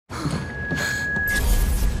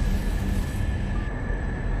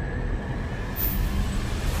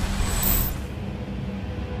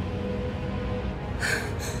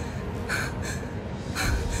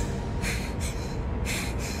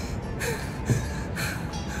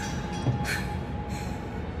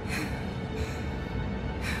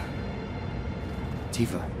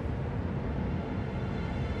Tifa?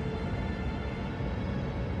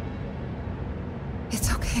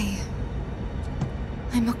 It's okay.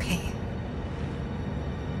 I'm okay.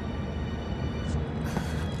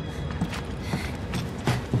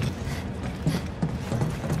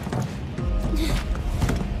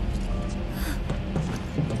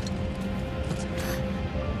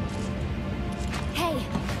 Hey,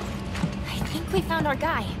 I think we found our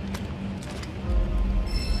guy.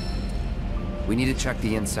 We need to check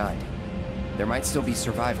the inside. There might still be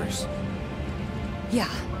survivors. Yeah.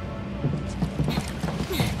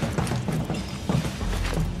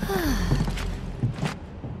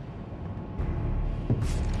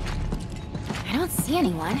 I don't see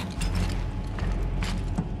anyone.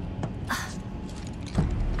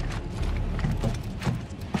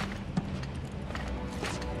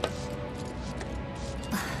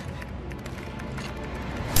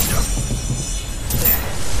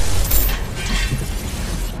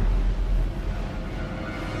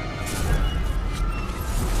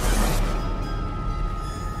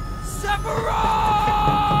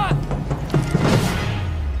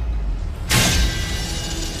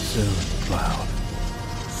 Soon, Cloud.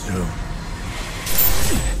 Soon.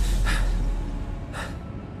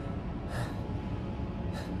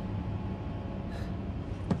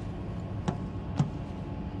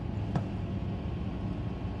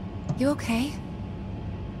 You okay?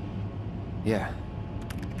 Yeah.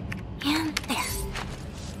 And there.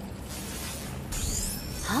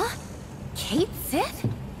 Huh? Kate Sith?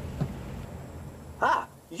 Ah,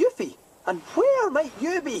 Yuffie! And where might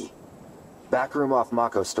you be? Back room off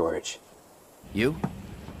Mako storage. You?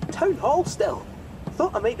 Town hall still.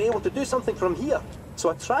 Thought I might be able to do something from here, so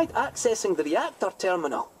I tried accessing the reactor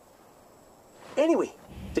terminal. Anyway,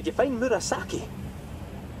 did you find Murasaki?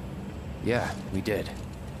 Yeah, we did.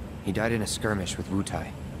 He died in a skirmish with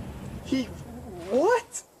Wutai. He...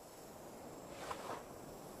 what?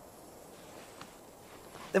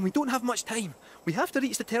 Then we don't have much time. We have to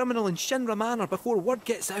reach the terminal in Shinra Manor before word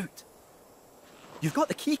gets out. You've got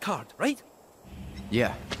the key card, right?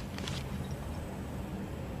 Yeah.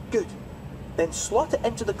 Good. Then slot it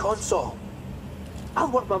into the console.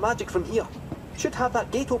 I'll work my magic from here. Should have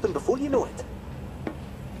that gate open before you know it.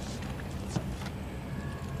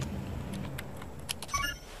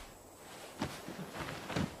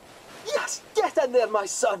 Yes! Get in there, my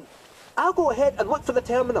son! I'll go ahead and look for the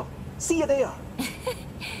terminal. See you there.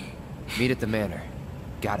 Meet at the manor.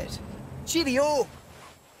 Got it. Cheerio!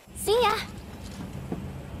 See ya!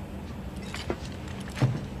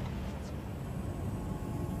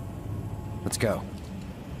 Let's go.